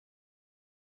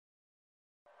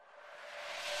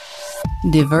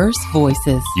Diverse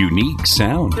voices. Unique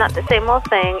sound. Not the same old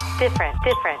thing. Different.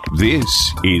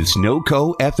 This is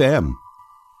NoCo FM.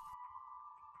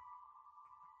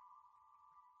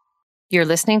 You're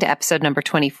listening to episode number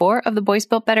 24 of the Boys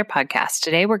Built Better podcast.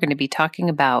 Today we're going to be talking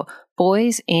about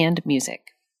boys and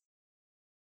music.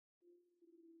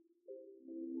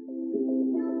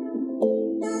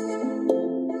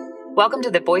 Welcome to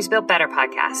the Boys Built Better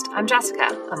podcast. I'm Jessica,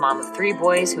 a mom of 3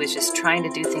 boys who is just trying to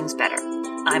do things better.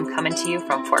 I'm coming to you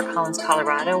from Fort Collins,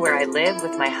 Colorado, where I live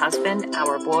with my husband,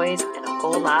 our boys, and a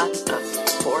whole lot of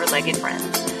 4-legged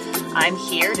friends. I'm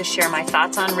here to share my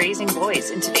thoughts on raising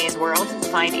boys in today's world,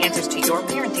 find answers to your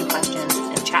parenting questions,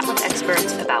 and chat with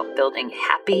experts about building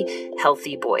happy,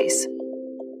 healthy boys.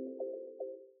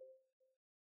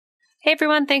 Hey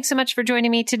everyone, thanks so much for joining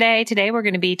me today. Today we're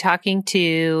going to be talking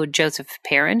to Joseph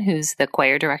Perrin, who's the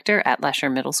choir director at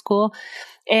Lesher Middle School.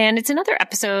 And it's another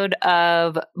episode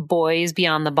of Boys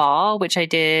Beyond the Ball, which I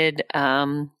did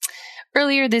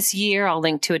earlier this year. I'll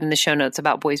link to it in the show notes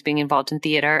about boys being involved in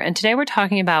theater. And today we're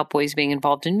talking about boys being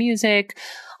involved in music,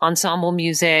 ensemble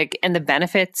music, and the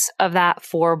benefits of that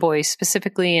for boys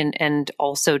specifically and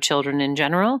also children in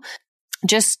general.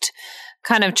 Just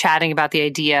kind of chatting about the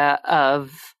idea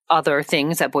of other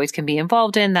things that boys can be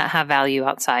involved in that have value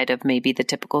outside of maybe the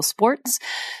typical sports.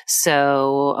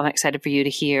 So I'm excited for you to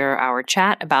hear our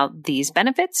chat about these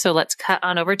benefits. So let's cut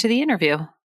on over to the interview.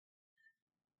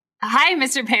 Hi,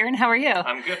 Mr. Perrin. How are you?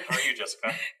 I'm good. How are you,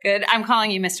 Jessica? Good. I'm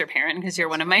calling you Mr. Perrin because you're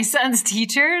one of my son's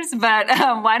teachers, but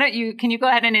can you go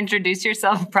ahead and introduce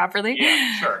yourself properly?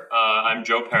 Yeah, sure. I'm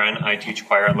Joe Perrin. I teach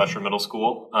choir at Lesher Middle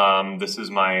School. This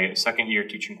is my second year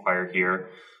teaching choir here.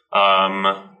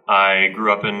 I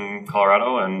grew up in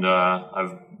Colorado, and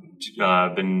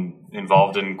I've been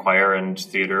involved in choir and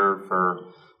theater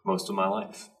for most of my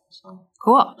life. So.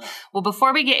 Cool. Well,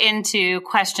 before we get into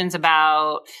questions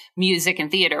about music and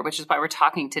theater, which is why we're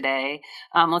talking today,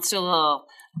 let's do a little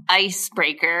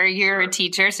icebreaker. You're a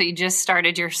teacher, so you just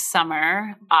started your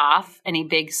summer off. Any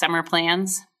big summer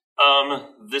plans?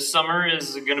 This summer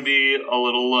is going to be a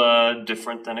little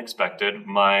different than expected.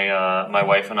 My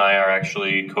wife and I are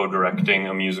actually co-directing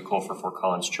a musical for Fort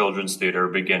Collins Children's Theater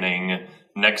beginning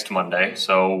next Monday.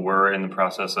 So we're in the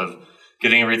process of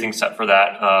getting everything set for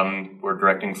that. We're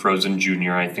directing Frozen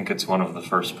Junior. I think it's one of the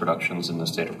first productions in the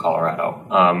state of Colorado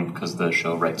because the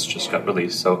show rights just got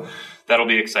released. So that'll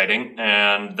be exciting.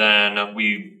 And then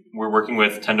we're working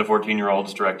with 10 to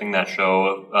 14-year-olds directing that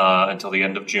show until the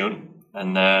end of June.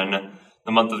 And then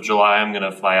the month of July, I'm going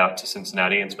to fly out to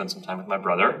Cincinnati and spend some time with my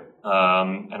brother.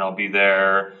 And I'll be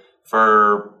there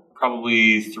for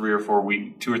probably 3 or 4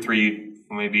 weeks, 2 or 3,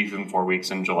 maybe even 4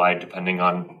 weeks in July, depending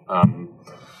on,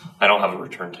 I don't have a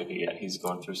return ticket yet. He's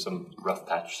going through some rough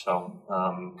patch. So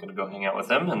I'm going to go hang out with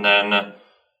him and then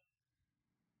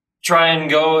try and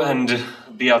go and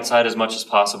be outside as much as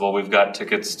possible. We've got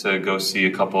tickets to go see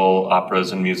a couple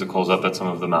operas and musicals up at some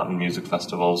of the mountain music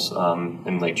festivals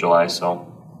in late July. So,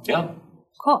 yeah.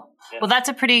 Cool. Yeah. Well, that's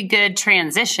a pretty good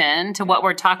transition to what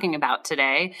we're talking about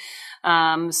today.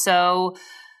 So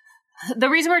the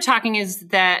reason we're talking is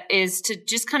to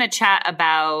just kind of chat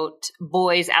about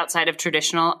boys outside of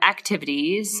traditional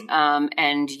activities. And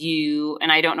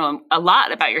I don't know a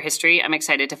lot about your history. I'm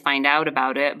excited to find out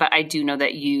about it, but I do know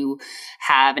that you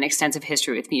have an extensive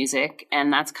history with music,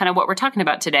 and that's kind of what we're talking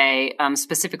about today.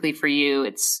 Specifically for you,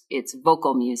 it's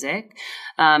vocal music,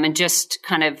 and just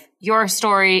kind of your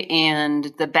story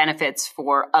and the benefits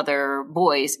for other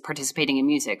boys participating in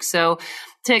music. So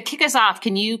to kick us off,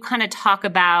 can you kind of talk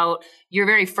about your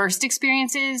very first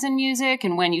experiences in music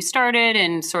and when you started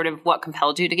and sort of what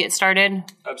compelled you to get started?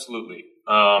 Absolutely.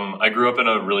 I grew up in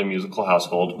a really musical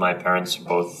household. My parents are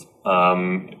both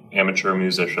amateur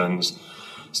musicians.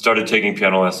 Started taking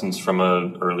piano lessons from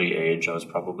an early age. I was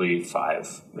probably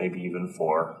 5, maybe even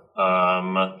 4.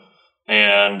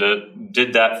 And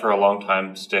did that for a long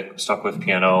time, stuck with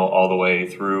piano all the way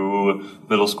through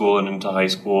middle school and into high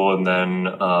school. And then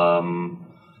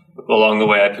along the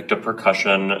way, I picked up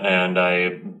percussion, and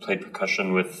I played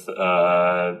percussion with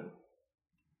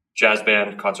jazz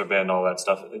band, concert band, all that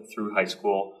stuff through high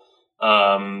school.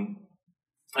 When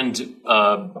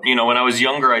I was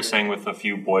younger, I sang with a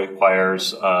few boy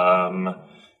choirs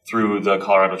through the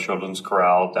Colorado Children's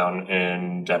Chorale down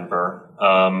in Denver.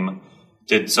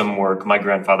 Did some work. My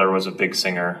grandfather was a big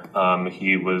singer.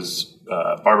 He was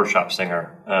a barbershop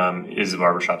singer, is a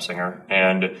barbershop singer.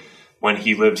 And when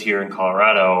he lived here in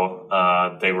Colorado,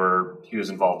 he was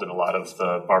involved in a lot of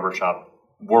the barbershop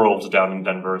world down in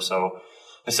Denver. So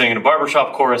I sang in a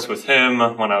barbershop chorus with him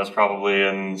when I was probably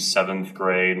in 7th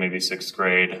grade, maybe 6th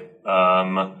grade.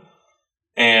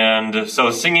 And so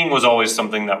singing was always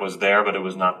something that was there, but it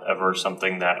was not ever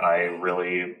something that I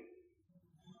really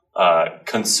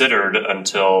considered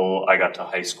until I got to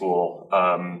high school.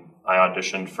 I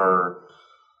auditioned for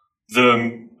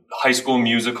the High School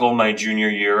Musical my junior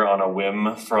year on a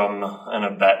whim from a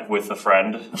bet with a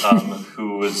friend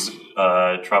who was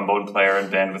a trombone player in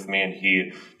band with me, and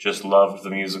he just loved the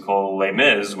musical Les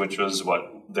Mis, which was what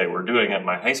they were doing at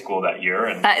my high school that year.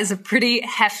 And that is a pretty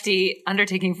hefty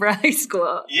undertaking for a high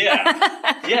school.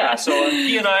 Yeah. So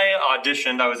he and I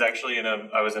auditioned. I was actually in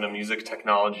a music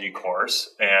technology course,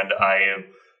 and I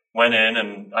went in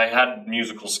and I had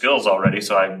musical skills already,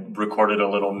 so I recorded a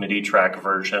little MIDI track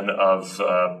version of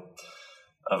a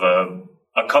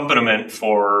accompaniment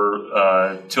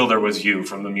for Till There Was You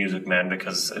from The Music Man,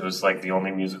 because it was like the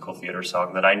only musical theater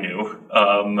song that I knew.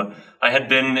 I had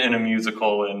been in a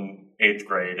musical in 8th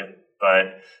grade,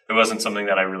 but it wasn't something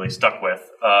that I really stuck with.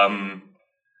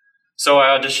 So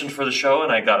I auditioned for the show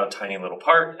and I got a tiny little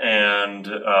part, and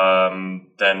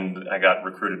then I got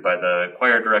recruited by the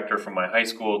choir director from my high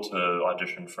school to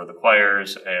audition for the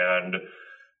choirs. And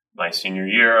my senior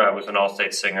year, I was an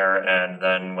all-state singer, and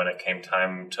then when it came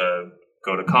time to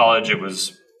go to college, it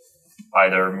was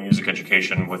either music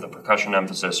education with a percussion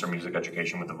emphasis or music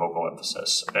education with a vocal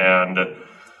emphasis. And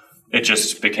it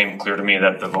just became clear to me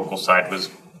that the vocal side was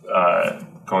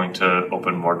going to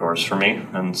open more doors for me,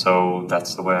 and so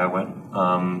that's the way I went.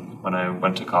 When I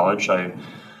went to college, I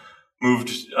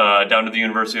moved down to the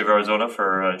University of Arizona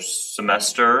for a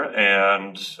semester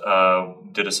and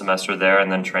did a semester there,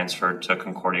 and then transferred to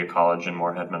Concordia College in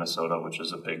Moorhead, Minnesota, which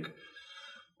is a big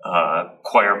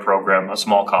choir program, a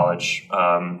small college,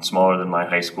 smaller than my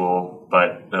high school,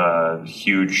 but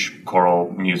huge choral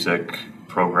music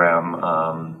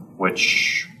program,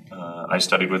 which I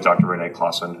studied with Dr. Renee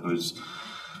Clausen, who's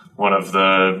one of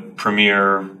the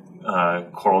premier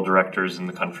choral directors in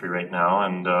the country right now.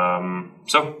 And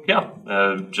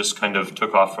just kind of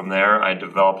took off from there. I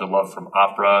developed a love from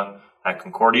opera at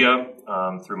Concordia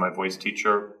through my voice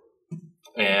teacher,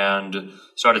 and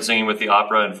started singing with the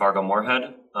opera in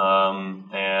Fargo-Moorhead.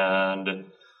 And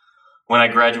when I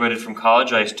graduated from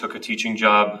college, I took a teaching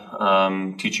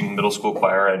job teaching middle school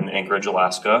choir in Anchorage,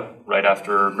 Alaska, right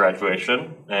after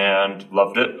graduation, and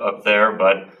loved it up there.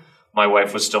 But my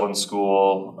wife was still in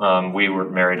school. We were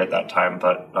married at that time,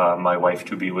 but my wife,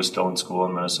 to-be, was still in school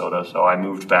in Minnesota. So I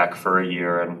moved back for a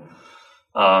year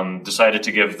and decided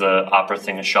to give the opera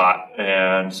thing a shot.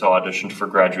 And so auditioned for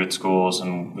graduate schools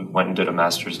and went and did a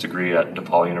master's degree at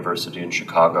DePaul University in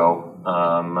Chicago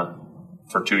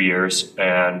for 2 years.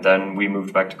 And then we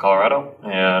moved back to Colorado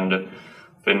and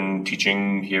been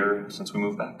teaching here since we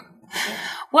moved back. Yeah.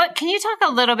 What can you talk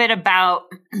a little bit about,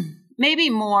 maybe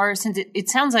more, since it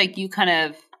sounds like you kind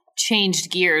of changed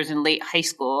gears in late high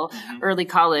school, early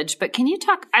college, but can you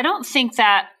talk, I don't think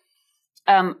that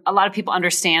a lot of people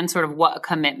understand sort of what a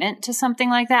commitment to something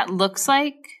like that looks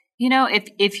like. You know,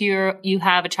 if you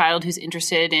have a child who's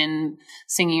interested in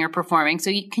singing or performing.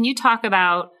 So can you talk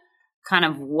about kind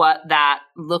of what that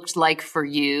looked like for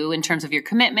you in terms of your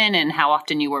commitment and how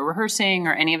often you were rehearsing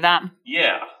or any of that?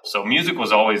 Yeah. So music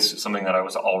was always something that I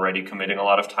was already committing a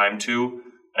lot of time to.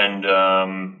 And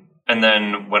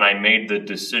then when I made the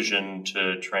decision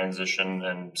to transition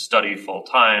and study full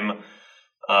time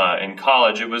in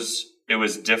college, it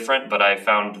was different, but I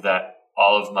found that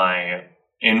all of my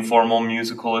informal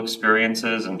musical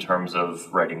experiences in terms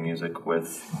of writing music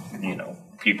with,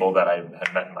 people that I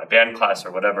had met in my band class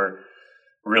or whatever,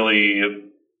 really,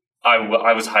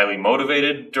 I was highly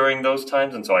motivated during those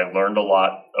times. And so I learned a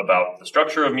lot about the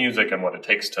structure of music and what it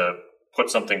takes to put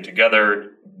something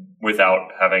together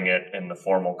without having it in the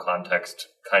formal context.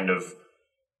 I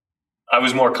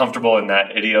was more comfortable in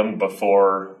that idiom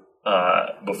before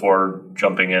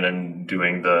jumping in and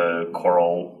doing the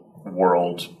choral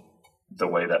world the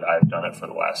way that I've done it for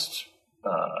the last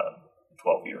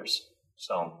 12 years.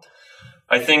 So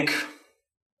I think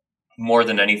more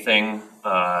than anything,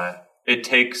 it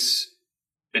takes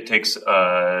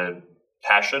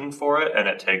passion for it, and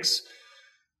it takes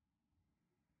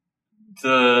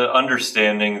the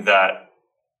understanding that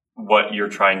what you're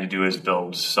trying to do is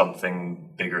build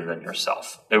something bigger than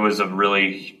yourself. It was a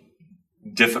really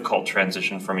difficult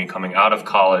transition for me coming out of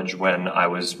college when I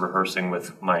was rehearsing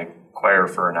with my choir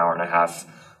for an hour and a half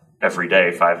every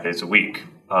day, 5 days a week.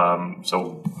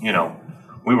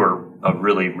 We were a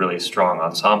really, really strong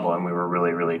ensemble, and we were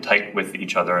really, really tight with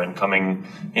each other. And coming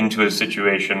into a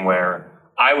situation where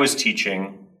I was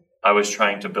teaching, I was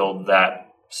trying to build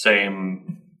that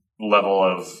same level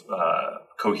of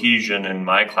cohesion in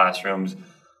my classrooms,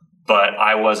 but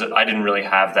I didn't really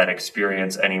have that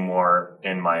experience anymore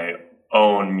in my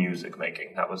own music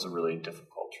making. That was a really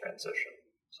difficult transition.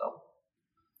 So.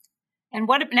 And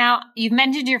now you've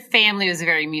mentioned your family was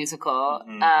very musical.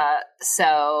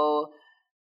 So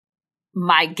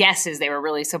my guess is they were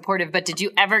really supportive, but did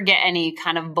you ever get any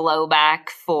kind of blowback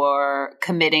for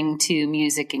committing to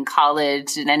music in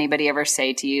college? Did anybody ever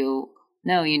say to you,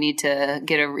 no, you need to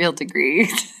get a real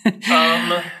degree?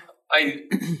 Not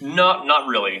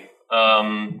really.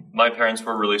 My parents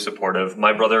were really supportive.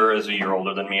 My brother is a year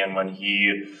older than me, and when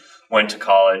he went to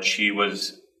college, he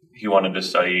wanted to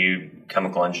study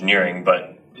chemical engineering,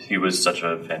 but he was such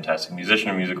a fantastic musician,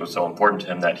 and music was so important to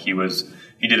him that he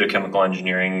did a chemical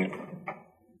engineering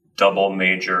double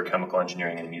major, chemical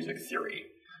engineering and music theory.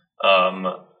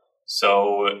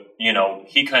 So,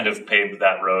 he kind of paved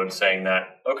that road saying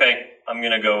that, okay, I'm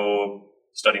going to go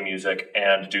study music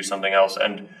and do something else.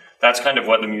 And that's kind of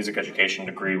what the music education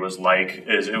degree was like.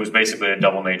 It was basically a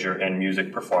double major in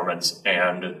music performance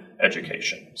and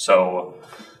education. So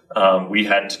we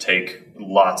had to take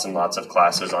lots and lots of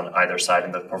classes on either side,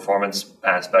 and the performance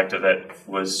aspect of it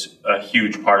was a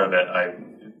huge part of it.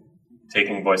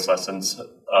 Taking voice lessons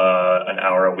an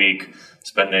hour a week,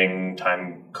 spending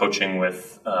time coaching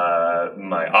with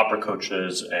my opera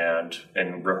coaches and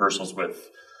in rehearsals with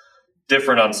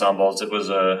different ensembles. It was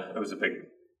a big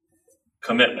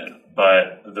commitment,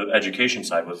 but the education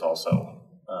side was also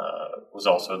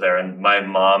there. And my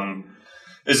mom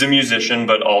is a musician,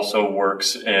 but also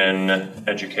works in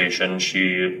education.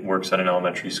 She works at an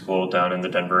elementary school down in the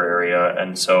Denver area,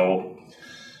 and so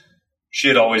she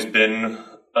had always been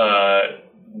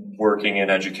working in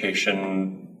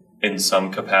education in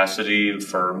some capacity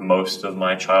for most of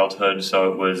my childhood.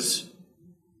 So it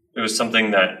was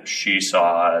something that she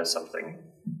saw as something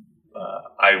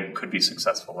I could be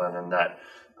successful in, and that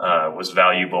was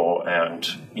valuable. And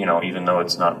even though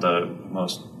it's not the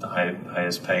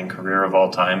highest paying career of all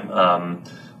time,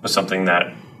 was something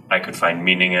that I could find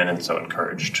meaning in, and so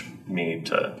encouraged me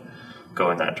to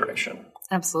go in that direction.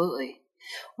 Absolutely.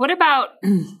 What about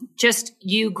just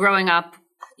you growing up?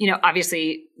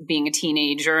 Obviously being a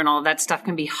teenager and all that stuff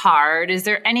can be hard. Is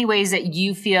there any ways that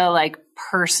you feel like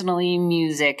personally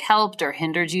music helped or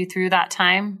hindered you through that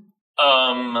time?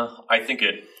 I think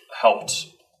it helped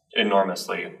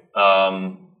enormously.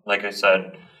 Like I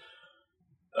said,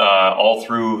 all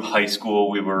through high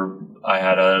school, I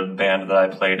had a band that I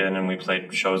played in, and we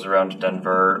played shows around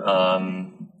Denver,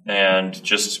 and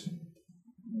just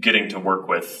getting to work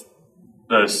with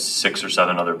 6 or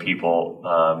 7 other people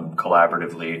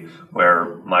collaboratively,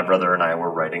 where my brother and I were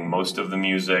writing most of the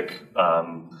music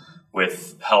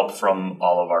with help from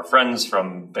all of our friends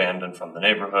from band and from the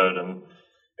neighborhood. And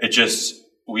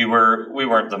we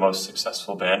weren't the most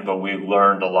successful band, but we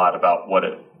learned a lot about what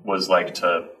it was like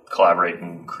to collaborate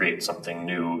and create something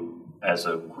new as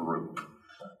a group.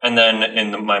 And then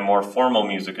in my more formal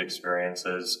music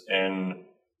experiences in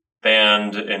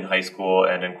band in high school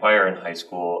and in choir in high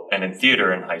school and in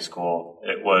theater in high school,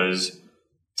 it was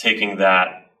taking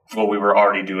what we were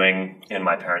already doing in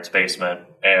my parents' basement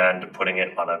and putting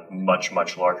it on a much,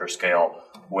 much larger scale,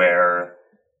 where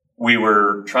we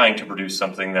were trying to produce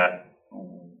something that,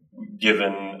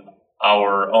 given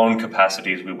our own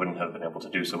capacities, we wouldn't have been able to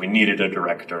do. So we needed a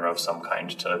director of some kind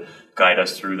to guide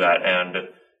us through that. And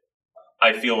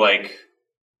I feel like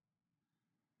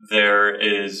there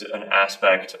is an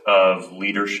aspect of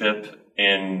leadership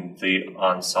in the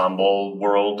ensemble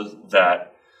world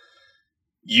that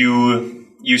you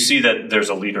see that there's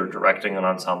a leader directing an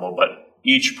ensemble, but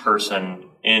each person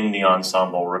in the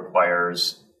ensemble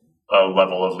requires a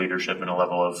level of leadership and a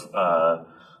level of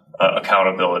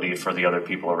accountability for the other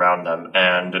people around them.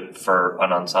 And for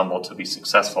an ensemble to be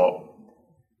successful,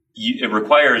 it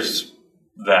requires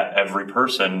that every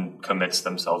person commits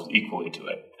themselves equally to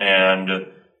it and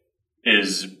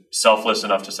is selfless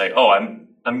enough to say, oh,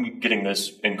 I'm getting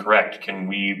this incorrect. Can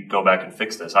we go back and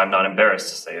fix this? I'm not embarrassed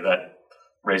to say that,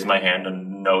 raise my hand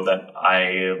and know that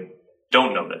I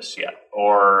don't know this yet.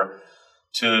 Or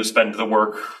to spend the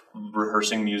work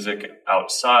rehearsing music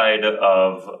outside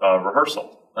of a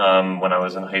rehearsal. When I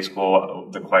was in high school,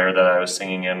 the choir that I was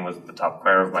singing in was the top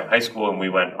choir of my high school, and we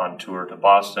went on tour to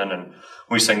Boston, and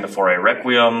we sang the Fauré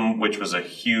Requiem, which was a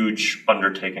huge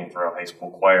undertaking for a high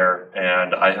school choir,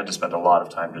 and I had to spend a lot of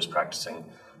time just practicing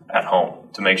at home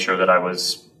to make sure that I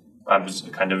was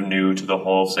kind of new to the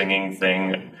whole singing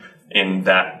thing in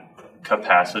that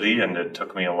capacity, and it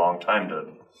took me a long time to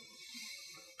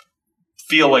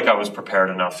feel like I was prepared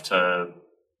enough to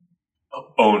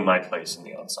own my place in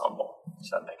the ensemble. Does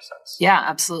that make sense? Yeah,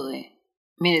 absolutely.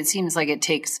 I mean, it seems like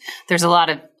there's a lot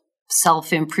of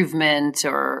self-improvement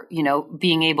or,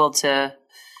 being able to,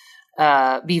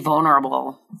 be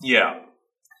vulnerable. Yeah.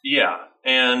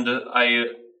 And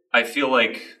I feel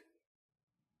like,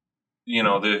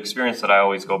 the experience that I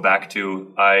always go back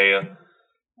to, I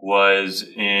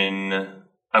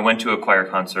went to a choir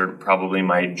concert probably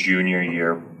my junior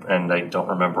year, and I don't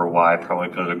remember why, probably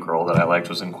because a girl that I liked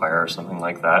was in choir or something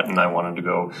like that, and I wanted to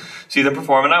go see them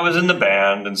perform, and I was in the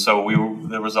band, and so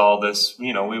there was all this,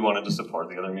 we wanted to support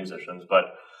the other musicians,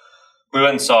 but we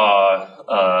went and saw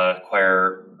a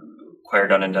choir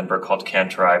done in Denver called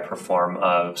Cantorai perform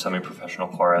a semi-professional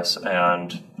chorus,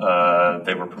 and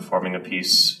they were performing a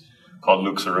piece called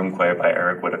Luxorumque by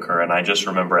Eric Whitaker, and I just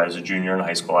remember as a junior in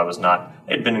high school,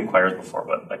 I'd been in choirs before,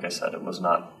 but like I said, it was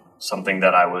not something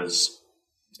that I was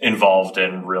involved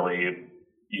in really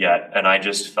yet, and I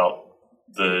just felt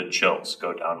the chills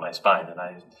go down my spine, and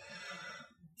I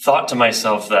thought to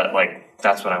myself that,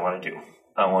 that's what I want to do.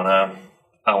 I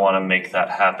want to make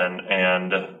that happen,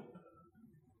 and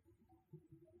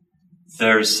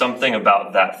there's something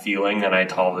about that feeling, and I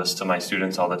tell this to my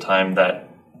students all the time, that,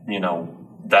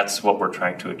 that's what we're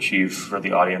trying to achieve for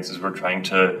the audiences. We're trying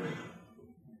to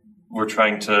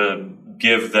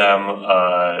give them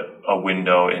a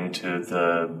window into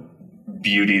the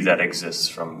beauty that exists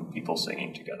from people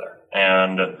singing together.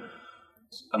 And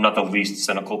I'm not the least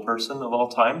cynical person of all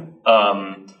time.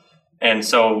 And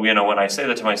so, when I say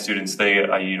that to my students,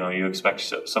 you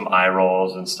expect some eye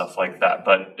rolls and stuff like that.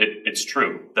 But it's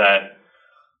true that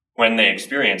when they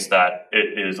experience that,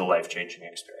 it is a life-changing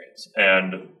experience.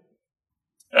 And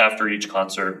after each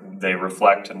concert, they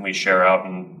reflect and we share out,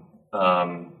 and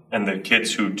the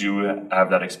kids who do have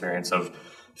that experience of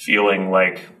feeling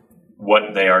like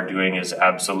what they are doing is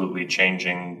absolutely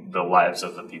changing the lives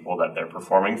of the people that they're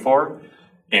performing for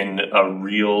in a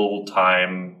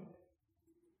real-time,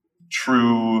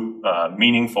 true,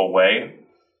 meaningful way,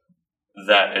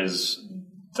 that's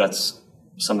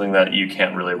something that you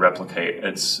can't really replicate.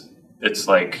 It's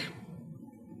like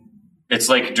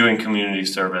doing community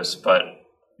service, but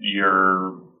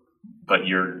you're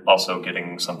also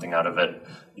getting something out of it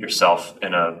yourself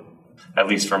at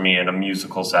least for me, in a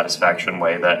musical satisfaction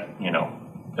way that,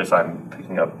 if I'm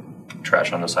picking up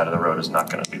trash on the side of the road is not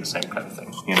going to be the same kind of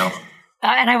thing,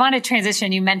 And I want to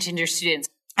transition. You mentioned your students.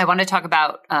 I want to talk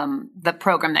about the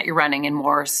program that you're running, and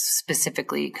more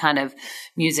specifically kind of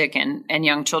music and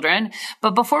young children.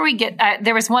 But before we get,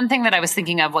 there was one thing that I was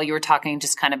thinking of while you were talking,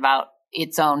 just kind of about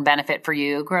its own benefit for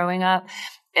you growing up.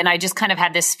 And I just kind of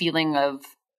had this feeling of,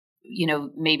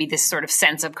 maybe this sort of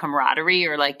sense of camaraderie,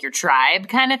 or like your tribe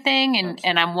kind of thing.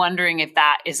 And I'm wondering if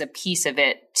that is a piece of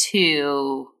it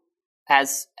too,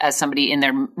 as somebody in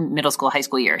their middle school, high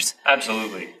school years.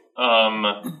 Absolutely.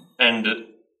 And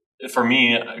for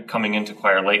me, coming into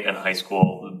choir late in high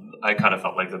school, I kind of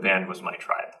felt like the band was my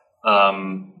tribe.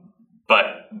 But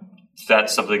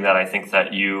that's something that I think that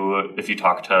if you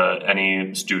talk to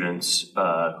any students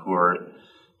who are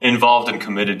involved and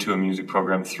committed to a music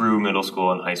program through middle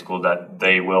school and high school, that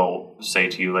they will say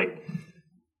to you,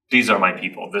 these are my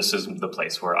people. This is the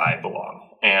place where I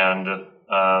belong. And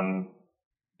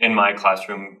in my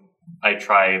classroom, I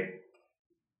try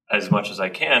as much as I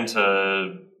can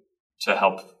to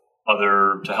help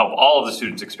all of the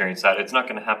students experience that. It's not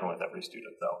going to happen with every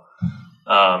student,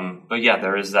 though. But yeah,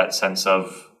 there is that sense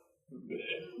of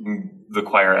the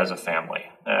choir as a family,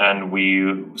 and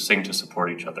we sing to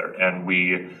support each other, and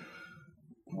we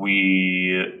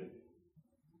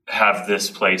have this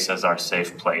place as our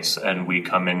safe place, and we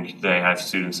come in. They have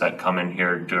students that come in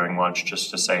here during lunch just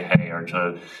to say hey, or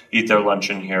to eat their lunch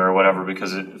in here or whatever,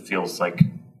 because it feels like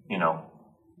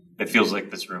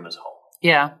this room is home.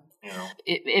 Yeah.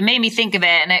 It made me think of it,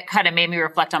 and it kind of made me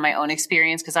reflect on my own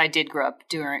experience, because I did grow up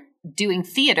doing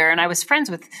theater, and I was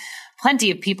friends with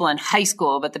plenty of people in high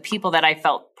school, but the people that I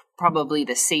felt probably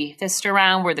the safest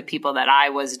around were the people that I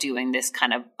was doing this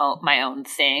kind of my own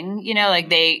thing,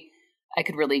 I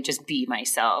could really just be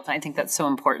myself. I think that's so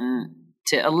important,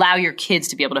 to allow your kids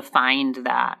to be able to find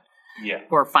that,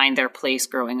 or find their place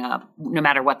growing up, no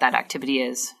matter what that activity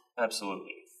is.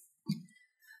 Absolutely.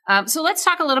 So let's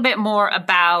talk a little bit more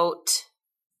about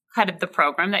kind of the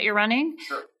program that you're running.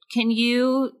 Sure. Can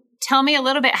you tell me a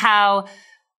little bit how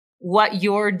what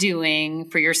you're doing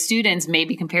for your students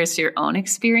maybe compares to your own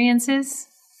experiences?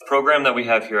 The program that we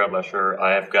have here at Lesher,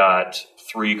 I have got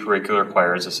 3 curricular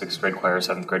choirs, a 6th grade choir,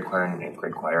 7th grade choir, and an 8th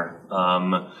grade choir.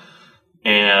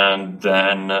 And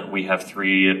then we have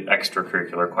 3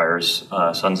 extracurricular choirs,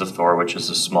 Sons of Thor, which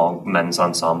is a small men's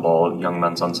ensemble, young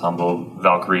men's ensemble,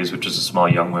 Valkyries, which is a small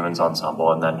young women's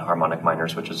ensemble, and then Harmonic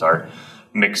Minors, which is our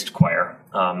mixed choir.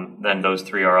 Then those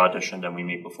 3 are auditioned, and we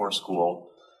meet before school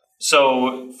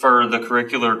So for the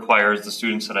curricular choirs, the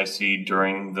students that I see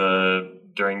during the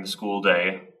school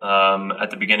day, at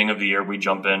the beginning of the year, we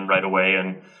jump in right away,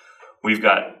 and we've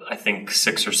got, I think,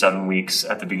 6 or 7 weeks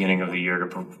at the beginning of the year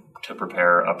to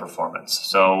prepare a performance.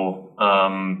 So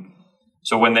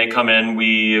so when they come in,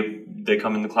 they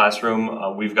come in the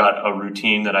classroom. We've got a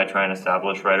routine that I try and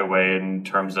establish right away in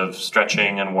terms of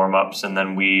stretching and warm-ups, and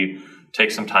then we take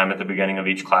some time at the beginning of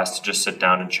each class to just sit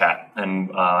down and chat.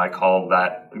 And I call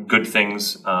that good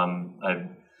things. I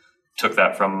took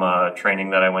that from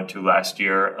training that I went to last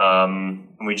year. And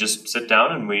we just sit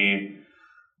down and we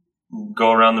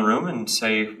go around the room and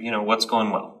say, what's going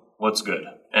well? What's good?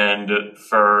 And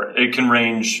it can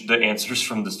range, the answers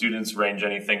from the students range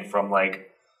anything from like,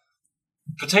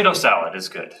 potato salad is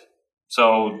good.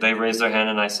 So they raise their hand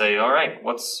and I say, all right,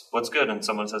 what's good? And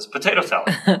someone says, potato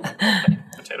salad. Okay,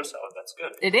 potato salad, that's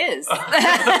good. It is.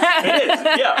 It is,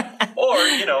 yeah. Or,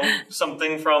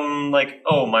 something from like,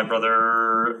 oh, my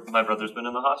brother's been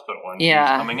in the hospital and he's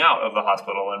coming out of the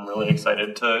hospital and really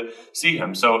excited to see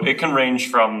him. So it can range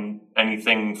from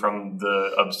anything from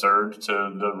the absurd to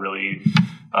the really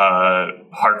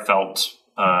heartfelt,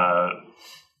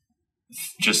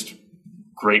 just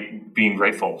being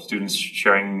grateful, students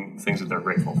sharing things that they're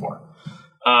grateful for.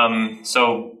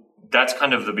 So that's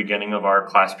kind of the beginning of our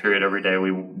class period every day.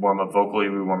 We warm up vocally,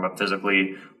 we warm up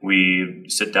physically, we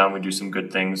sit down, we do some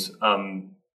good things.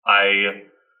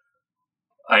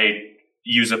 I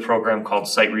use a program called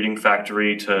Sight Reading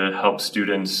Factory to help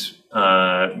students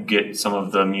get some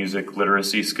of the music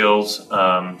literacy skills.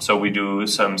 So we do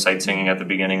some sight singing at the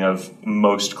beginning of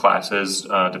most classes,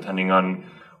 depending on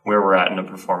where we're at in a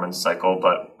performance cycle,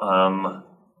 but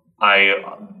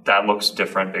that looks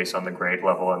different based on the grade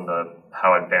level and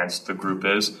how advanced the group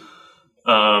is.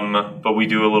 But we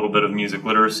do a little bit of music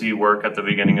literacy work at the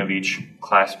beginning of each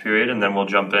class period, and then we'll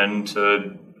jump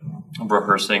into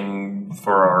rehearsing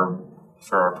for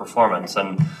our performance.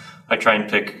 And I try and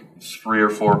pick 3 or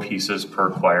 4 pieces per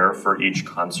choir for each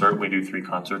concert. We do 3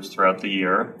 concerts throughout the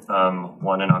year,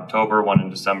 one in October, one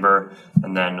in December,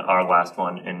 and then our last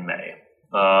one in May.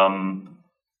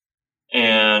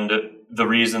 And the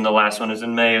reason the last one is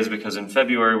in May is because in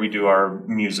February we do our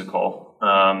musical,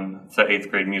 the 8th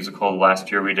grade musical. Last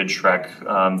year we did Shrek.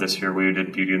 This year we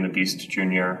did Beauty and the Beast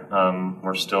Junior.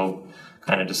 We're still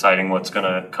kind of deciding what's going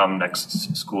to come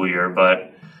next school year,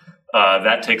 but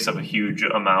that takes up a huge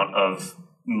amount of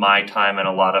my time and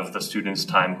a lot of the students'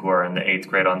 time who are in the 8th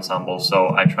grade ensemble.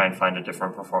 So I try and find a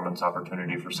different performance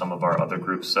opportunity for some of our other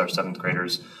groups. Our 7th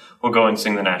graders will go and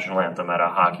sing the national anthem at a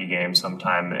hockey game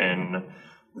sometime in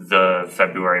the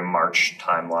February-March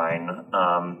timeline.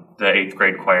 The 8th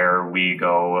grade choir, we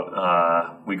go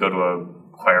to a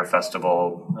choir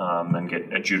festival and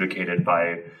get adjudicated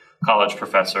by college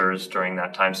professors during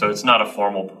that time. So it's not a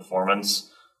formal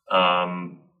performance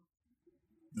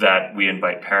that we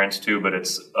invite parents to, but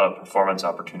it's a performance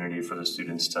opportunity for the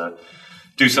students to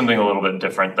do something a little bit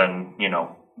different than,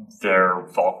 their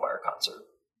fall choir concert.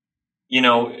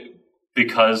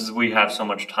 Because we have so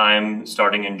much time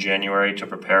starting in January to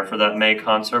prepare for that May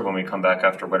concert, when we come back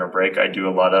after winter break, I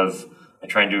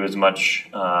try and do as much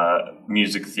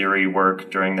music theory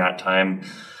work during that time,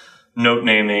 note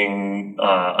naming,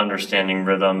 understanding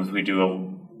rhythms. We do a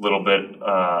little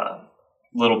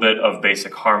bit of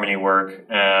basic harmony work,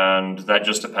 and that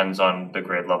just depends on the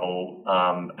grade level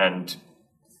and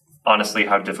honestly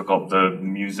how difficult the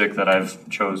music that I've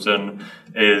chosen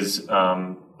is.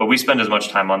 But we spend as much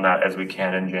time on that as we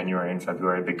can in January and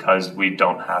February because we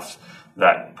don't have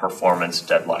that performance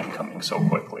deadline coming so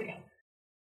quickly.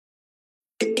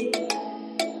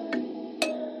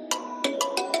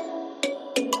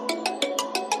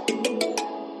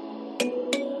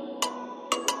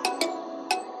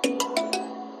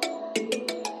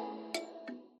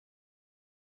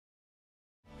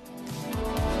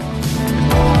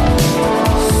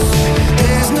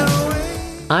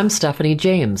 I'm Stephanie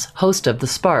James, host of The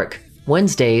Spark,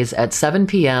 Wednesdays at 7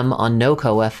 p.m. on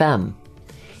NoCo FM.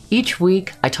 Each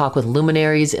week, I talk with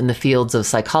luminaries in the fields of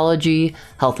psychology,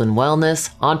 health and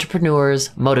wellness, entrepreneurs,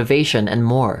 motivation, and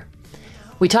more.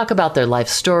 We talk about their life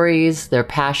stories, their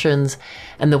passions,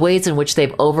 and the ways in which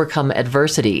they've overcome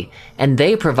adversity, and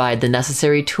they provide the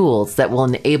necessary tools that will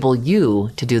enable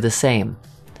you to do the same.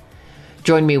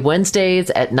 Join me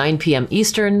Wednesdays at 9 p.m.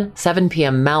 Eastern, 7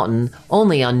 p.m. Mountain,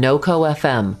 only on NoCo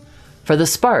FM, for The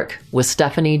Spark with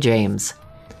Stephanie James.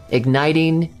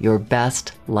 Igniting your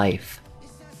best life.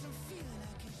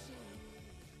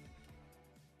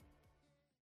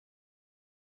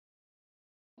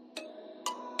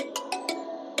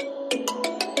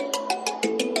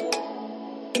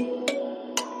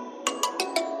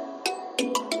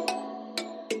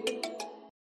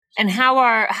 And how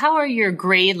are your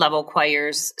grade level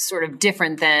choirs sort of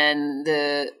different than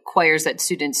the choirs that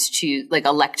students choose, like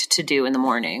elect to do in the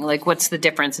morning? Like, what's the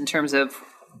difference in terms of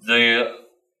the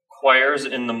choirs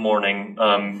in the morning?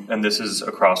 And this is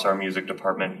across our music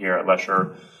department here at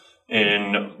Lesher,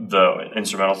 in the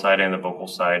instrumental side and the vocal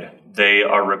side. They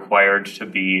are required to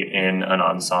be in an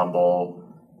ensemble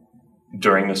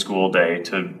during the school day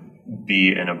to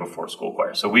be in a before school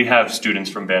choir. So we have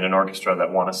students from band and orchestra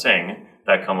that want to sing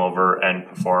that come over and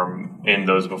perform in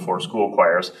those before school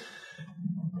choirs.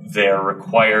 They're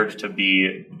required to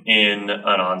be in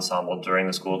an ensemble during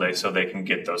the school day so they can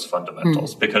get those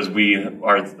fundamentals. Because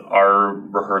our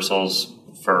rehearsals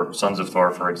for Sons of Thor,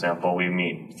 for example, we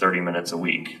meet 30 minutes a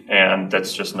week, and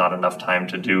that's just not enough time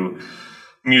to do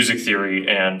music theory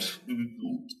and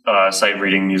sight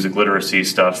reading, music literacy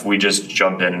stuff. We just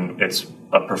jump in. It's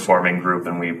a performing group,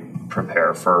 and we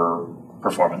prepare for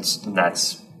performance, and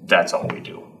that's all we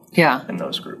do. Yeah, in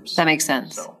those groups. That makes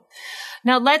sense. So.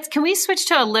 Now can we switch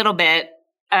to a little bit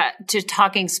to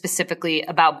talking specifically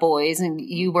about boys? And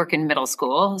you work in middle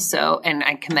school, and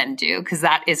I commend you because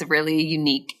that is a really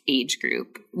unique age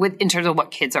group in terms of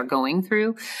what kids are going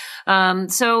through.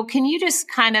 So can you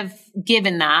just kind of,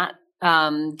 given that,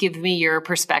 give me your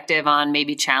perspective on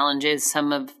maybe challenges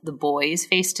some of the boys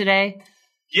face today?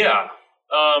 Yeah.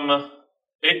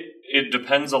 It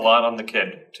depends a lot on the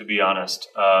kid, to be honest.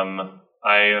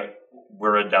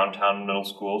 We're a downtown middle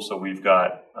school, so we've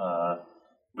got a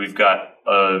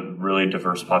really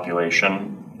diverse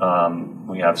population.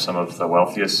 We have some of the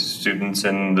wealthiest students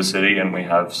in the city, and we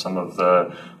have some of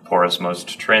the poorest,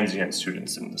 most transient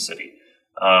students in the city.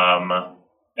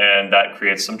 And that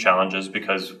creates some challenges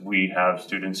because we have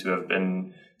students who have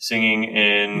been singing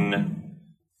in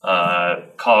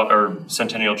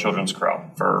Centennial Children's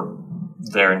Chorale for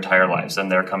their entire lives,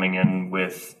 and they're coming in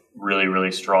with really,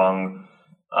 really strong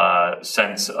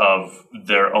sense of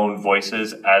their own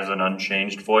voices as an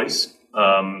unchanged voice.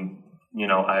 I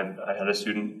had a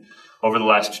student over the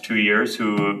last 2 years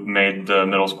who made the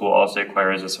middle school all-state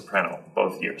choir as a soprano,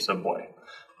 both years, a boy.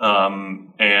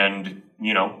 And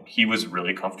he was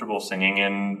really comfortable singing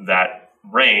in that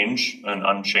range, an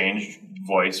unchanged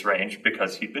voice range,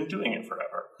 because he'd been doing it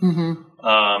forever.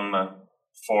 Mm-hmm.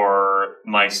 For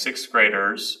my sixth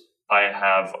graders, I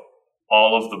have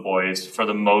all of the boys, for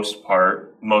the most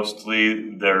part,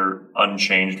 mostly they're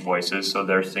unchanged voices, so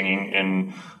they're singing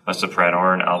in a soprano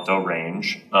or an alto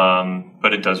range.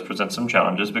 But it does present some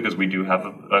challenges because we do have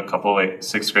a couple of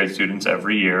sixth grade students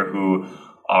every year who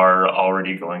are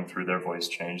already going through their voice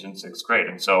change in sixth grade.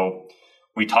 And so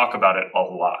we talk about it a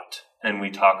lot. And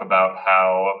we talk about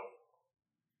how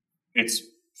it's,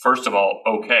 first of all,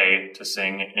 okay to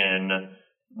sing in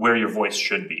where your voice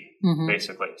should be,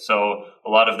 basically. So a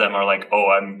lot of them are like,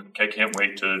 I can't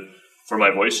wait for my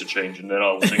voice to change, and then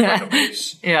I'll sing like a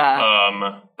bass.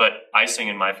 Yeah. But I sing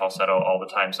in my falsetto all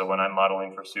the time. So when I'm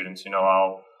modeling for students,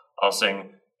 I'll sing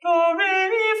do, re,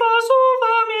 mi, fa, sol,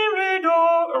 la, mi, re, do,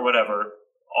 or whatever,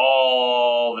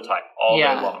 all the time, all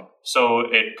day long. So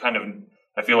it kind of,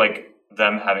 I feel like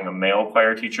them having a male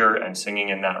choir teacher and singing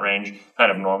in that range kind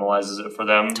of normalizes it for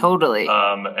them. Totally.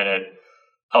 And it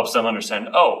helps them understand,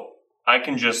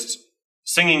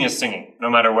 singing is singing, no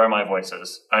matter where my voice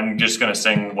is. I'm just going to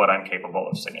sing what I'm capable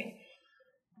of singing.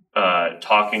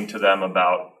 Talking to them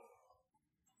about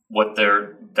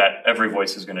that every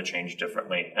voice is going to change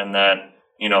differently, and that,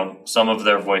 some of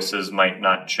their voices might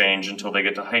not change until they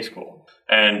get to high school.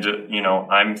 And,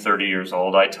 I'm 30 years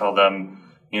old. I tell them,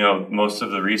 most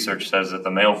of the research says that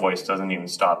the male voice doesn't even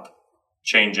stop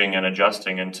changing and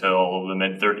adjusting until the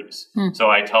mid-30s.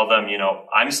 So I tell them,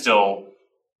 I'm still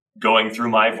going through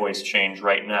my voice change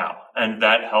right now. And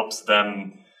that helps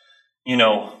them,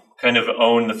 kind of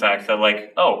own the fact that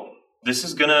this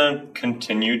is going to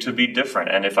continue to be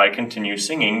different. And if I continue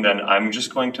singing, then I'm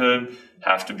just going to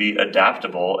have to be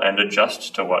adaptable and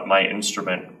adjust to what my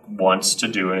instrument wants to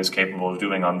do and is capable of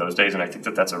doing on those days. And I think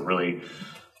that that's a really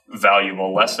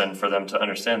valuable lesson for them to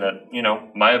understand that,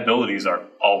 my abilities are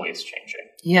always changing.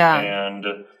 Yeah.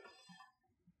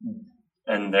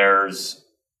 And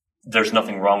there's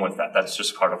nothing wrong with that. That's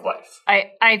just part of life.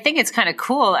 I think it's kind of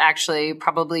cool, actually,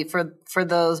 probably for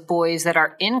those boys that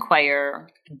are in choir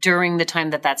during the time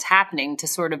that's happening to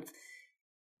sort of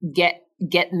get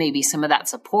maybe some of that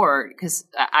support, because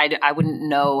I wouldn't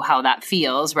know how that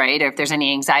feels, right? Or if there's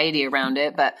any anxiety around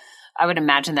it, but I would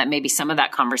imagine that maybe some of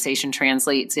that conversation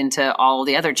translates into all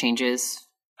the other changes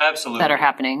absolutely that are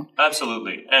happening.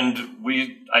 Absolutely. And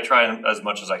I try as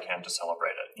much as I can to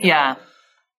celebrate it. Yeah.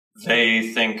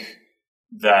 They think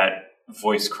that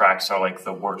voice cracks are like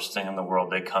the worst thing in the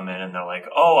world. They come in and they're like,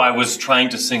 "Oh, I was trying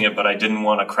to sing it, but I didn't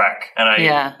want to crack." And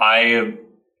I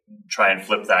try and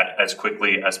flip that as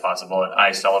quickly as possible. And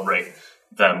I celebrate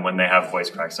them when they have voice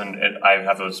cracks. And I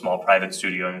have a small private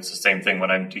studio, and it's the same thing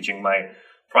when I'm teaching my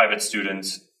private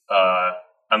students.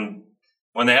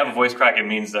 When they have a voice crack, it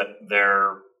means that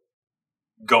they're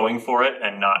going for it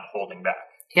and not holding back.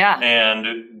 Yeah.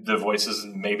 And the voice is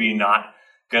maybe not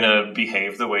going to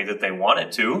behave the way that they want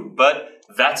it to, but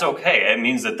that's okay. It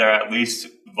means that they're at least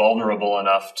vulnerable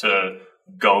enough to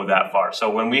go that far. So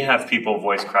when we have people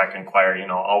voice crack in choir,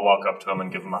 I'll walk up to them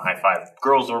and give them a high five,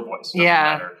 girls or boys, doesn't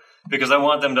matter. Because I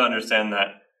want them to understand that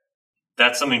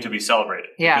that's something to be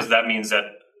celebrated. Yeah. Because that means that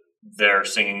they're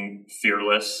singing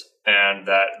fearless and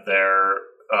that they're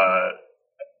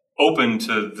open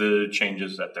to the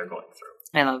changes that they're going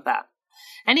through. I love that.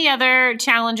 Any other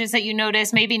challenges that you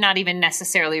notice, maybe not even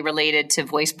necessarily related to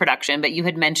voice production, but you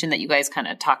had mentioned that you guys kind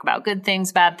of talk about good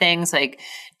things, bad things. Like,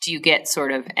 do you get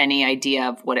sort of any idea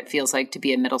of what it feels like to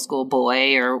be a middle school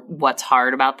boy or what's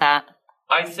hard about that?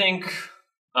 I think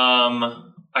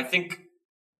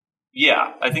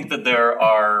that there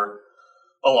are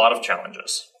a lot of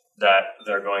challenges that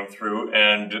they're going through.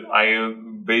 And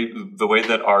the way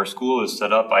that our school is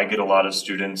set up, I get a lot of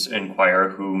students in choir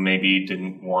who maybe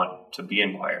didn't want to be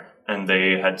in choir. And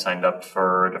they had signed up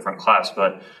for a different class,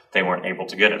 but they weren't able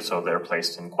to get it. So they're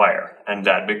placed in choir. And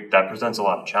that presents a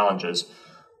lot of challenges.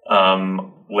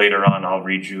 Later on, I'll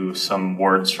read you some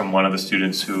words from one of the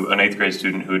students an 8th grade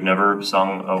student who had never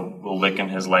sung a lick in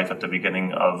his life at the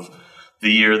beginning of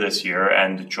the year this year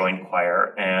and joined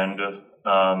choir. And,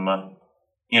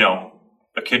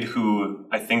 a kid who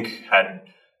I think had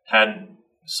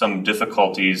some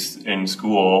difficulties in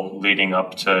school leading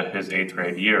up to his 8th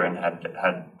grade year and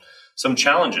had some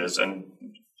challenges and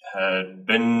had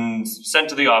been sent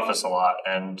to the office a lot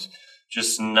and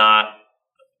just not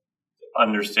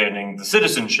understanding the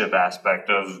citizenship aspect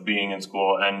of being in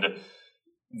school. And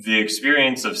the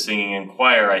experience of singing in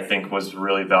choir, I think, was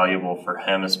really valuable for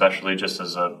him, especially just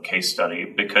as a case study,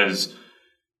 because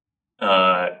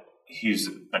he's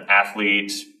an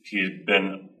athlete. He'd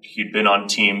been on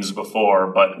teams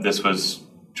before, but this was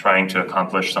trying to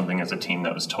accomplish something as a team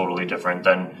that was totally different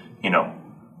than,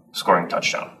 scoring a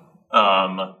touchdown.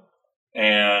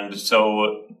 And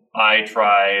so I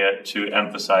try to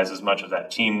emphasize as much of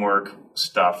that teamwork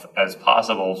stuff as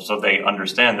possible so they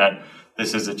understand that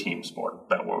this is a team sport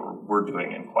that we're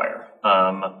doing in choir.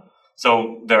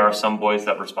 So there are some boys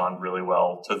that respond really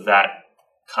well to that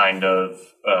kind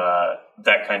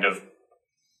of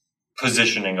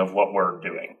positioning of what we're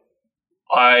doing.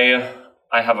 I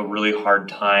have a really hard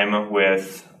time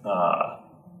with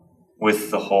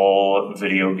the whole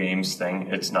video games thing.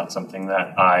 It's not something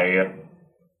that I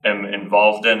am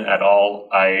involved in at all.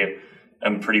 I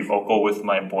am pretty vocal with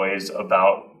my boys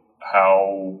about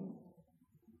how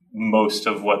most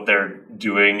of what they're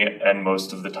doing and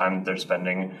most of the time that they're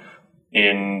spending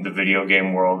in the video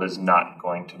game world is not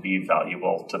going to be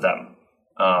valuable to them.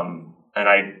 And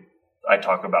I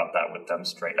talk about that with them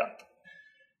straight up.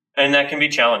 And that can be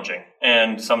challenging.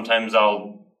 And sometimes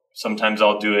I'll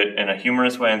do it in a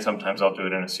humorous way and sometimes I'll do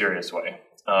it in a serious way.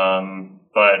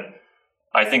 But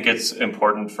I think it's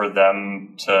important for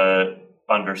them to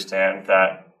understand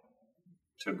that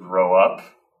to grow up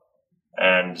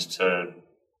and to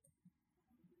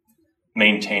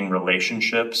maintain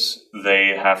relationships,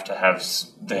 they have to have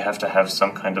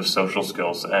some kind of social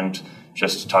skills. And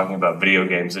just talking about video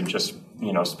games and just,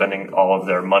 spending all of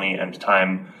their money and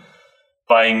time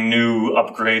buying new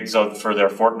upgrades for their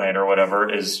Fortnite or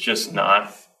whatever is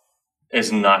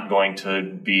not going to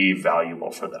be valuable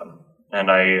for them.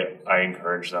 And I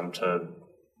encourage them to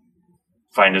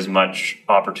find as much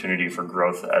opportunity for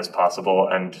growth as possible.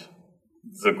 And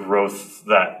the growth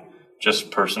that just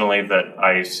personally that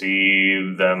I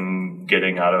see them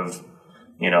getting out of,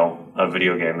 a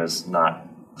video game is not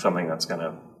something that's going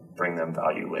to bring them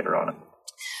value later on.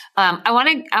 I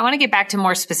want to get back to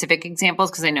more specific examples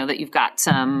because I know that you've got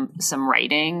some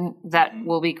writing that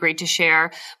will be great to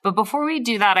share. But before we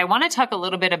do that, I want to talk a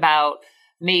little bit about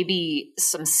maybe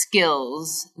some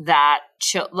skills that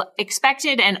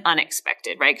expected and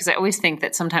unexpected, right? Because I always think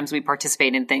that sometimes we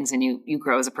participate in things and you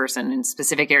grow as a person in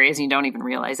specific areas and you don't even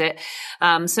realize it.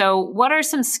 So what are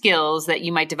some skills that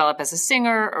you might develop as a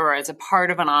singer or as a part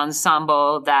of an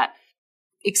ensemble that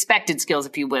expected skills,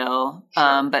 if you will,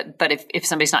 sure. But if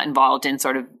somebody's not involved in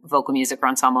sort of vocal music or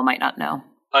ensemble might not know?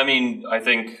 I mean, I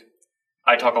think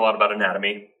I talk a lot about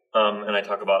anatomy, and I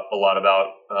talk a lot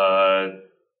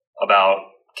about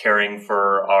caring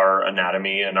for our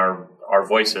anatomy and our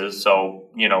voices. So,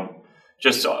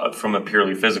 just from a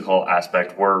purely physical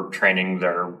aspect, we're training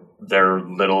their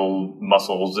little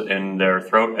muscles in their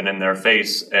throat and in their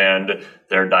face and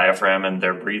their diaphragm and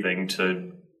their breathing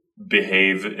to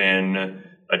behave in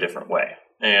a different way.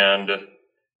 And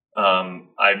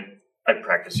I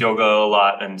practice yoga a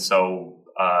lot, and so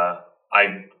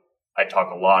I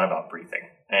talk a lot about breathing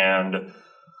and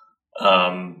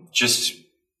just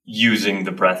using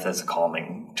the breath as a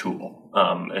calming tool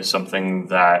is something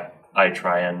that I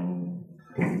try and.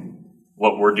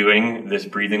 What we're doing, this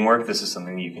breathing work, this is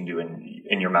something you can do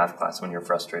in your math class when you're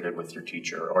frustrated with your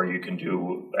teacher, or you can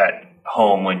do at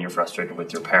home when you're frustrated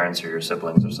with your parents or your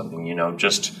siblings or something,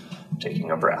 just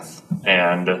taking a breath.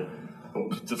 And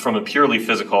from a purely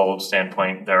physical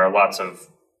standpoint, there are lots of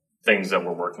things that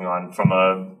we're working on. From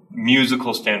a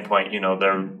musical standpoint,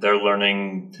 they're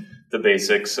learning the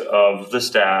basics of the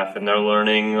staff, and they're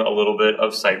learning a little bit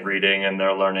of sight reading, and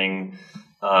they're learning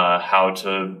how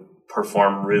to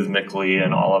perform rhythmically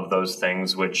and all of those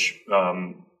things, which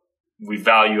we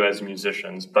value as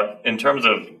musicians. But in terms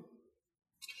of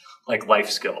like life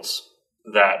skills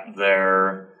that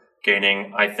they're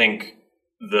gaining, I think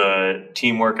the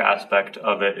teamwork aspect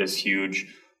of it is huge.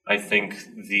 I think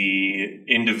the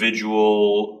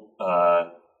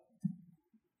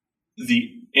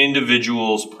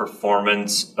individual's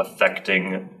performance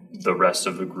affecting the rest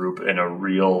of the group in a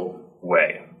real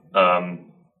way.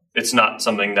 It's not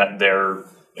something that they're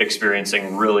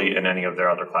experiencing really in any of their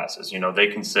other classes. They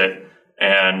can sit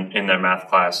and in their math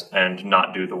class and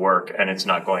not do the work, and it's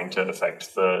not going to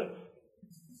affect the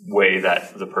way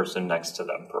that the person next to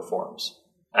them performs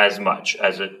as much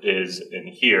as it is in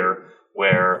here,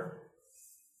 where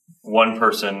one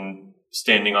person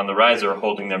standing on the riser,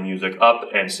 holding their music up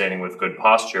and standing with good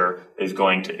posture is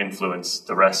going to influence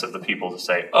the rest of the people to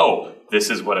say, oh, this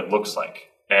is what it looks like.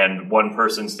 And one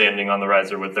person standing on the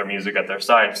riser with their music at their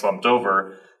side, slumped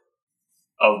over,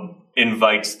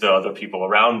 invites the other people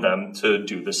around them to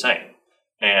do the same.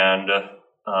 And,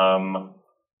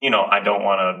 I don't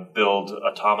want to build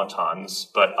automatons,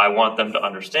 but I want them to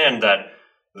understand that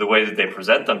the way that they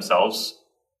present themselves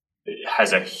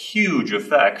has a huge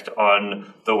effect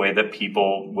on the way that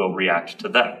people will react to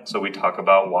them. So we talk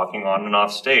about walking on and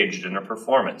off stage in a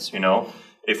performance,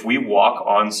 If we walk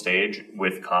on stage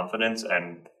with confidence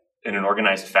and in an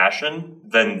organized fashion,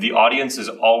 then the audience is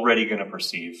already going to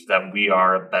perceive that we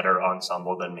are a better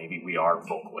ensemble than maybe we are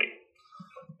vocally.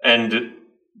 And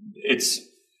it's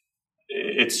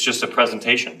just a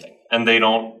presentation thing. And they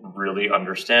don't really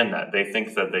understand that. They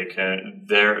think that they can,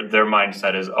 their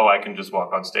mindset is, I can just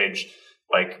walk on stage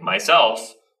like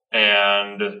myself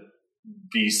and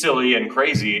be silly and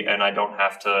crazy, and I don't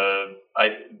have to,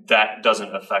 that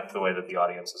doesn't affect the way that the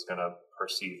audience is going to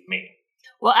perceive me.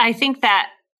 Well, I think that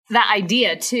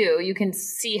idea too, you can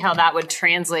see how that would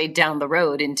translate down the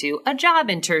road into a job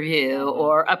interview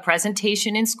or a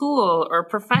presentation in school or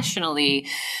professionally,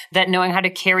 that knowing how to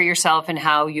carry yourself and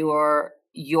how your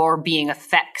being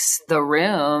affects the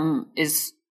room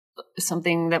is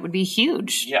something that would be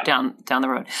huge down the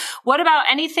road. What about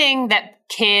anything that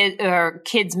kids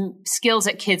skills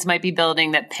that kids might be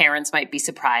building that parents might be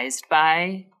surprised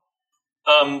by?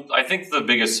 I think the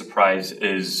biggest surprise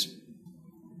is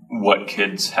what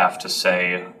kids have to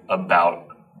say about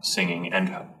singing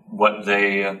and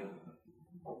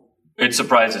it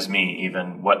surprises me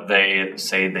even what they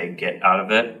say they get out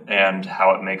of it and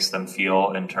how it makes them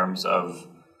feel in terms of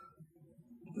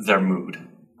their mood.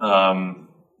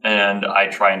 And I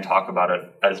try and talk about it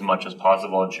as much as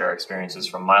possible and share experiences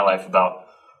from my life about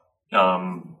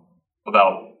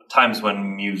times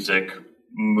when music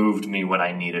moved me when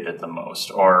I needed it the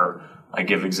most. Or I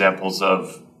give examples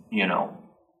of,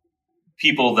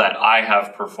 people that I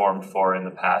have performed for in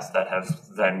the past that have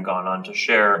then gone on to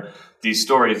share these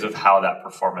stories of how that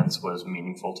performance was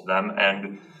meaningful to them.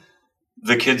 And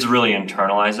the kids really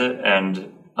internalize it.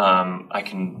 And I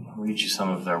can read you some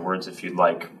of their words if you'd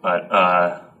like. But,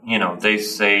 they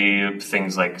say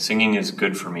things like, singing is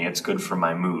good for me. It's good for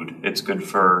my mood. It's good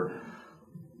for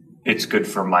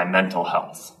my mental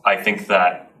health. I think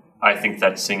that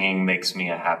singing makes me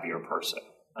a happier person.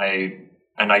 I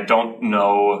don't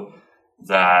know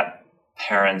that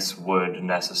parents would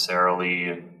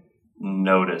necessarily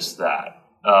notice that,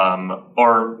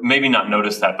 or maybe not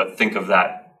notice that, but think of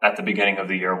that at the beginning of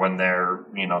the year when their,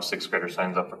 sixth grader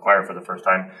signs up for choir for the first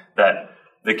time, that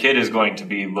the kid is going to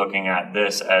be looking at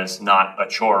this as not a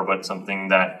chore, but something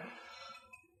that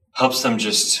helps them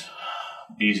just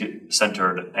be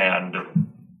centered and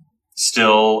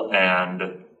still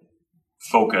and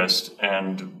focused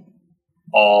and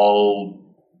all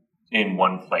in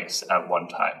one place at one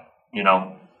time,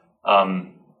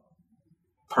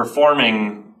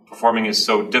 performing is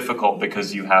so difficult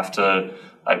because you have to,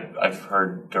 I've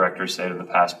heard directors say in the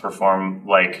past, perform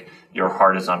like your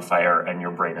heart is on fire and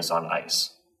your brain is on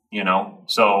ice,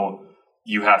 So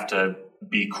you have to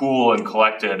be cool and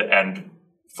collected and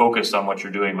focused on what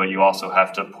you're doing, but you also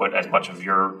have to put as much of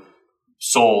your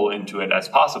soul into it as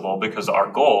possible, because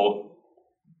our goal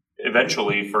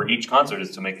eventually for each concert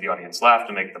is to make the audience laugh,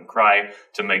 to make them cry,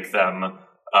 to make them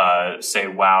say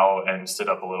wow and sit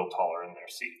up a little taller in their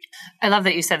seat. I love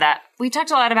that you said that. We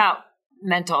talked a lot about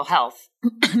mental health,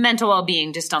 mental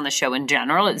well-being just on the show in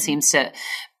general. It seems to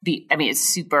be, it's a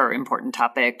super important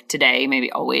topic today,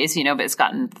 maybe always, but it's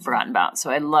gotten forgotten about.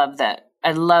 So I love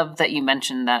that you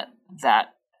mentioned that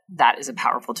is a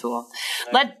powerful tool.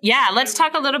 Let's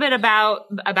talk a little bit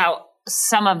about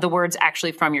some of the words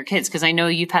actually from your kids, because I know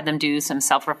you've had them do some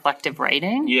self-reflective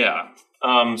writing. Yeah.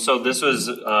 So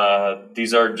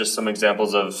these are just some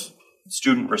examples of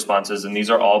student responses, and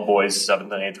these are all boys,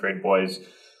 7th and 8th grade boys,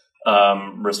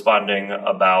 responding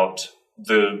about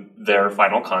their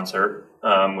final concert,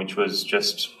 which was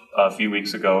just a few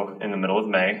weeks ago in the middle of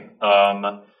May.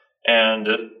 And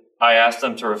I asked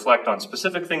them to reflect on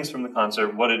specific things from the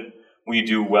concert. What did we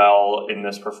do well in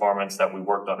this performance that we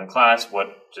worked on in class?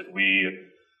 What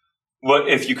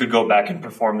if you could go back and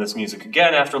perform this music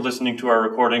again after listening to our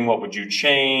recording, what would you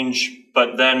change?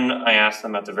 But then I asked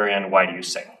them at the very end, why do you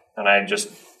sing? And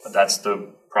that's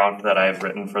the prompt that I've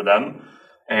written for them.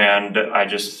 And I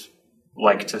just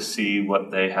like to see what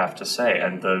they have to say.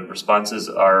 And the responses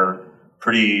are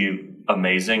pretty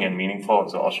amazing and meaningful.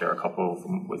 So I'll share a couple of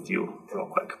them with you real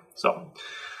quick. So,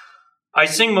 I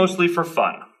sing mostly for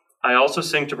fun. I also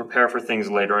sing to prepare for things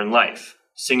later in life.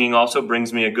 Singing also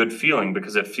brings me a good feeling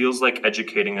because it feels like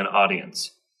educating an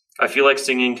audience. I feel like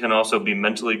singing can also be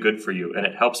mentally good for you, and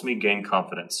it helps me gain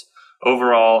confidence.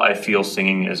 Overall, I feel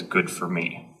singing is good for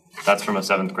me. That's from a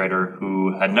 7th grader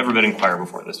who had never been in choir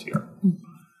before this year.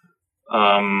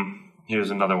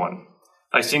 Here's another one.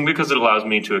 I sing because it allows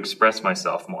me to express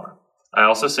myself more. I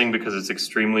also sing because it's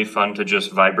extremely fun to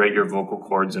just vibrate your vocal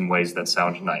cords in ways that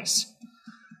sound nice.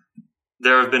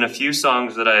 There have been a few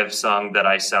songs that I have sung that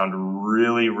I sound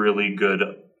really, really good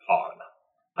on.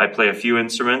 I play a few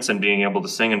instruments, and being able to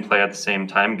sing and play at the same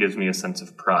time gives me a sense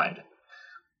of pride.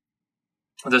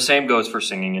 The same goes for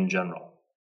singing in general.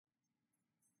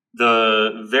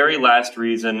 The very last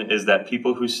reason is that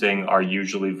people who sing are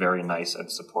usually very nice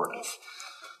and supportive.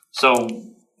 So,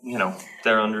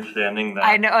 they're understanding that.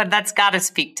 I know, that's got to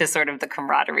speak to sort of the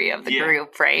camaraderie of the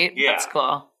group, right? Yeah. That's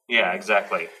cool. Yeah,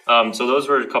 exactly. So those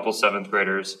were a couple 7th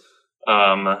graders.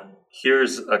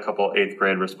 Here's a couple 8th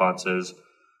grade responses.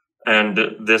 And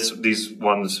these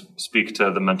ones speak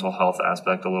to the mental health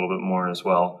aspect a little bit more as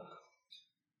well.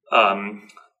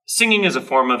 Singing is a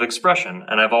form of expression,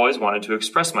 and I've always wanted to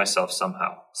express myself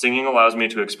somehow. Singing allows me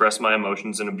to express my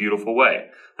emotions in a beautiful way,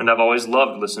 and I've always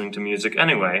loved listening to music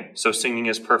anyway, so singing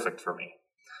is perfect for me.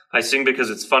 I sing because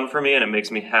it's fun for me and it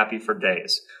makes me happy for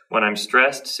days. When I'm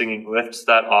stressed, singing lifts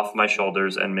that off my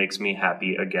shoulders and makes me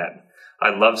happy again. I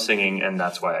love singing, and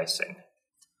that's why I sing.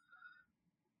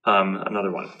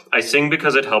 Another one. I sing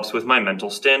because it helps with my mental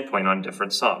standpoint on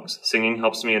different songs. Singing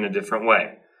helps me in a different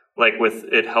way, like with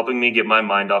it helping me get my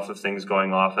mind off of things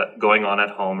going on at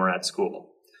home or at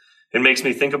school. It makes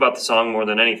me think about the song more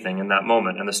than anything in that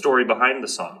moment and the story behind the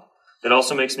song. It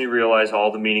also makes me realize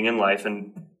all the meaning in life,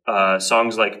 and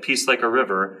songs like Peace Like a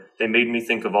River, they made me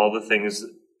think of all the things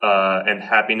and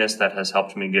happiness that has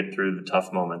helped me get through the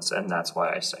tough moments, and that's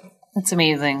why I sing. That's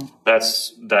amazing.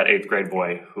 That's that 8th grade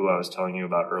boy who I was telling you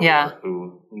about earlier,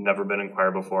 who never been in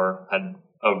choir before, had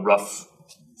a rough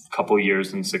couple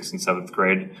years in 6th and 7th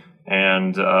grade,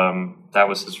 and that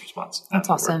was his response. That's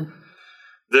awesome.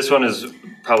 This one is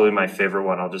probably my favorite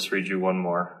one. I'll just read you one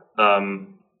more.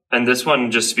 And this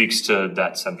one just speaks to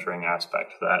that centering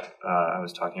aspect that I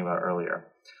was talking about earlier.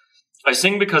 I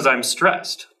sing because I'm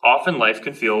stressed. Often life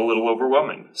can feel a little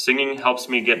overwhelming. Singing helps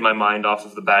me get my mind off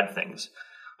of the bad things.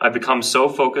 I become so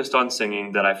focused on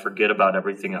singing that I forget about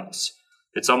everything else.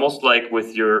 It's almost like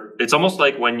when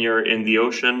you're in the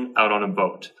ocean out on a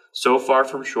boat, so far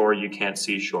from shore you can't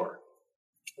see shore.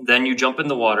 Then you jump in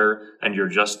the water and you're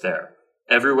just there.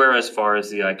 Everywhere as far as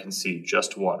the eye can see,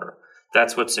 just water.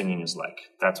 That's what singing is like.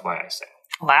 That's why I sing.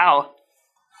 Wow.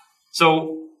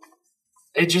 So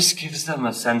it just gives them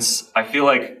a sense, I feel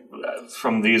like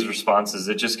from these responses,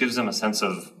 it just gives them a sense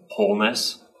of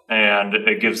wholeness, and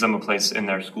it gives them a place in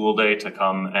their school day to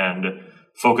come and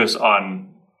focus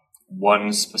on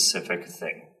one specific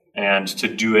thing and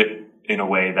to do it in a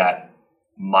way that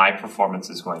my performance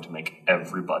is going to make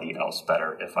everybody else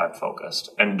better if I'm focused.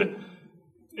 And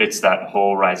it's that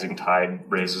whole rising tide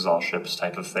raises all ships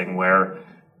type of thing where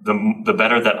the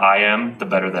better that I am, the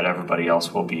better that everybody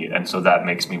else will be. And so that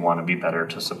makes me want to be better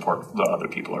to support the other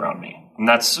people around me. And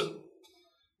that's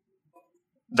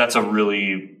a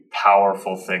really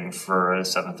powerful thing for a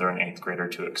 7th or an 8th grader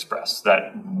to express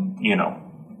that,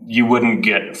 you wouldn't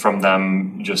get from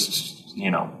them just,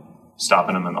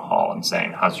 stopping them in the hall and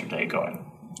saying, how's your day going?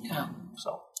 Yeah.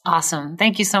 So awesome.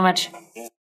 Thank you so much.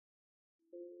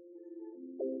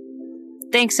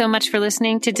 Thanks so much for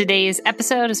listening to today's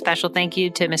episode. A special thank you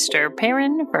to Mr.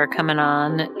 Perrin for coming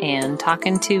on and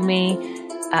talking to me.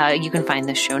 You can find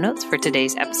the show notes for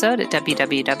today's episode at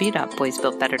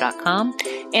www.boysbuiltbetter.com.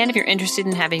 And if you're interested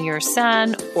in having your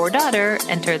son or daughter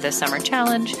enter the summer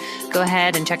challenge, go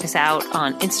ahead and check us out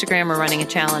on Instagram. We're running a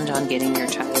challenge on getting your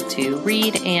child to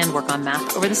read and work on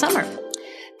math over the summer.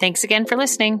 Thanks again for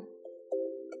listening.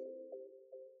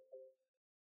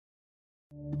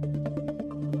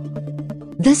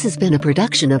 This has been a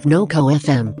production of NoCo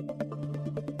FM.